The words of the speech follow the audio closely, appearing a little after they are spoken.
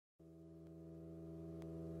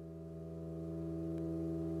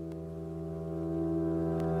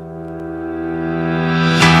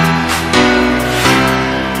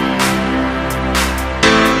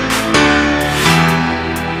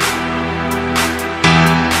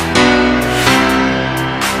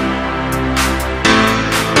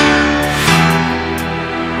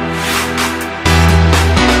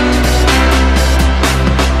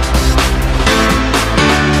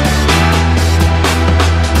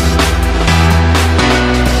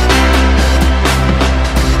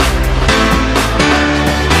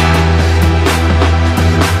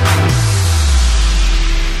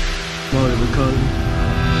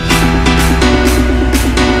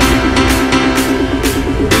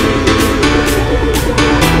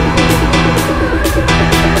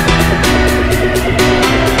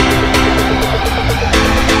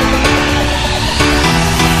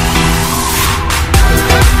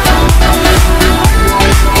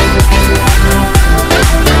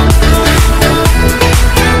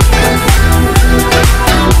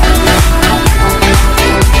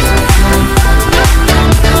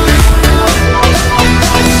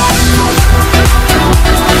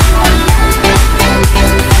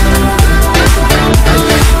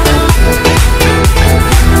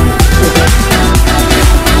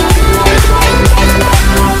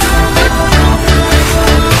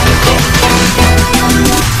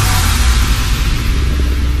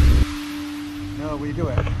will you do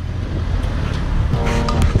it?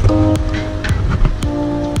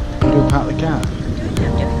 You do part of the car? I'm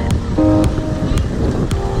doing it.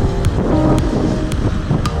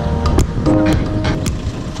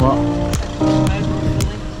 What?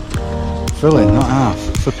 Filling, not half.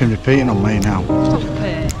 Flipping repeating on me now. Stop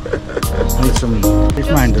it. I need some. It's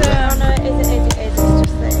mine, does it? No, is it? It's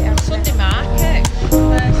just the Sunday market.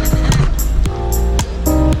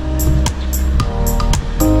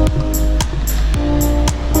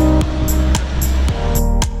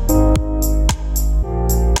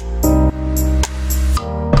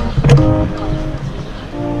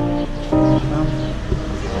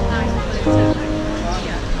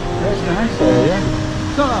 It's nice here, yeah.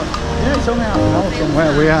 It's not, yeah, it's only half an hour from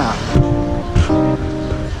where we are.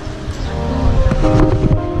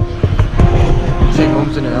 Two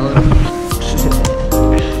mums and an Ellen.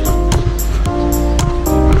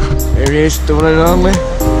 Here he is, the one and only.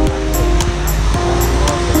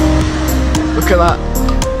 Look at that.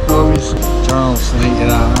 Homies. Charles, I think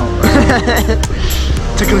you're out.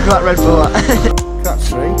 Take a look at that Red Bull. That's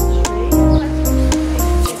three.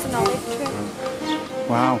 It's an olive tree.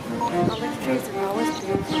 Wow. Olive trees are always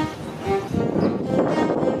beautiful.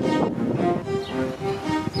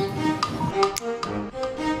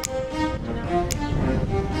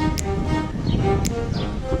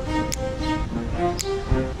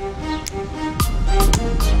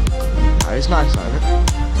 Oh, it's nice, isn't it?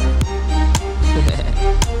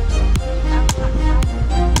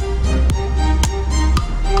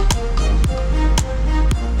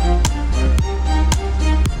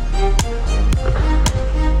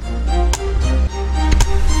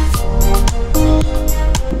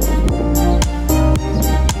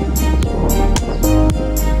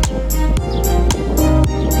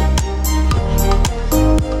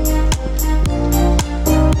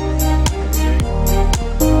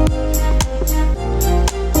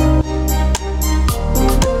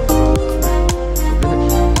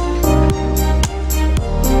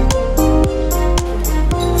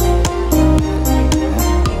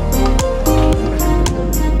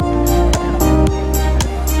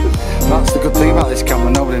 That's the good thing about this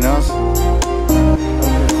camera, nobody knows.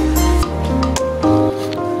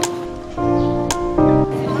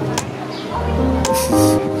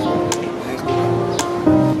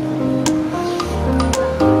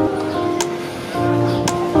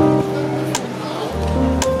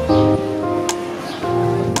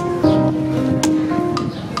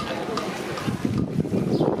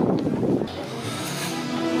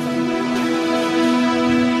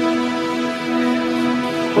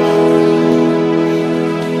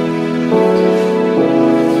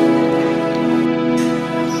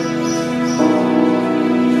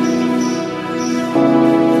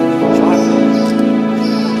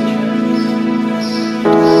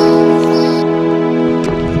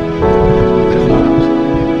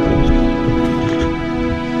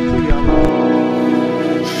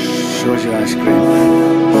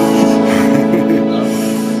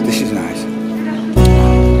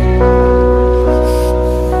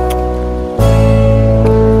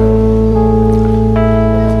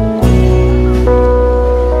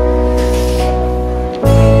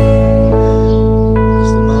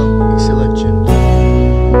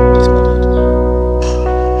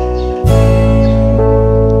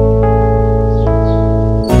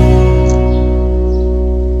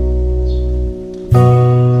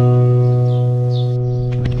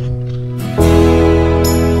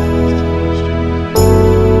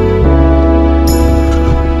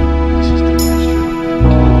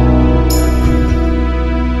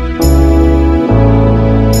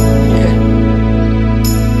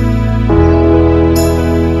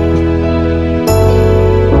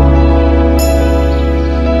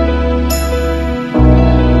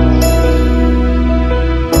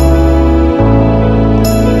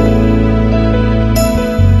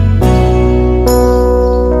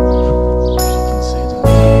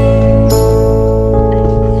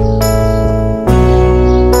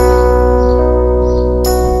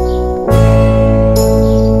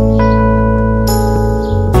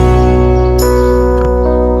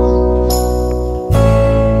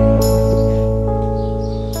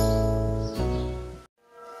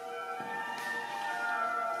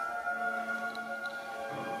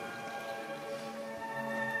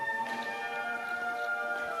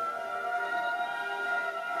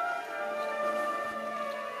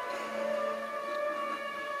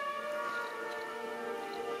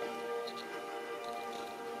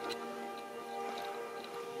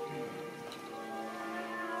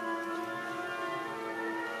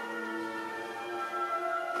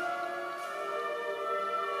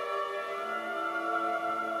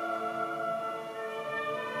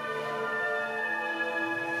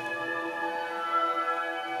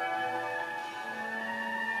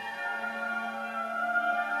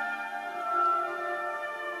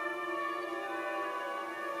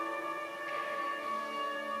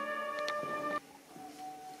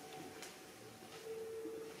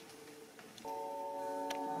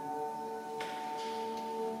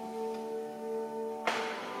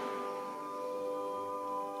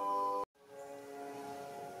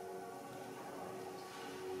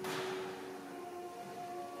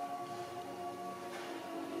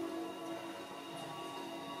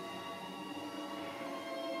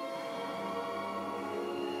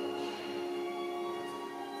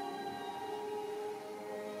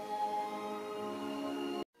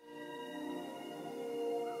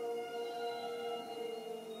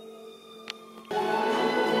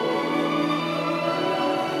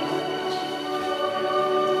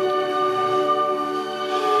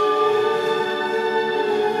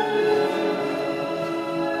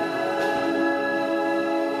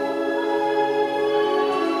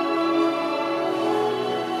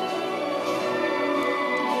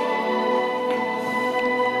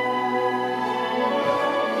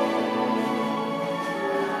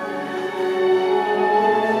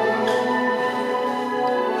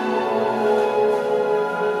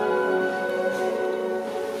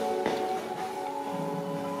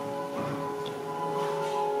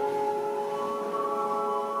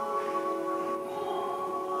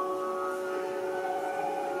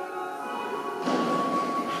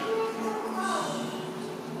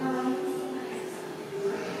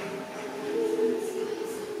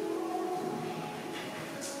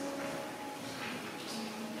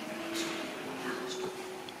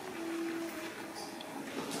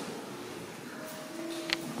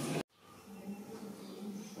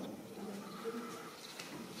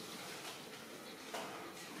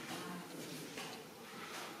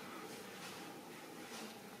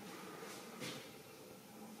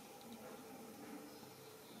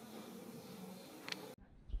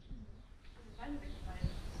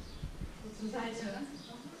 June.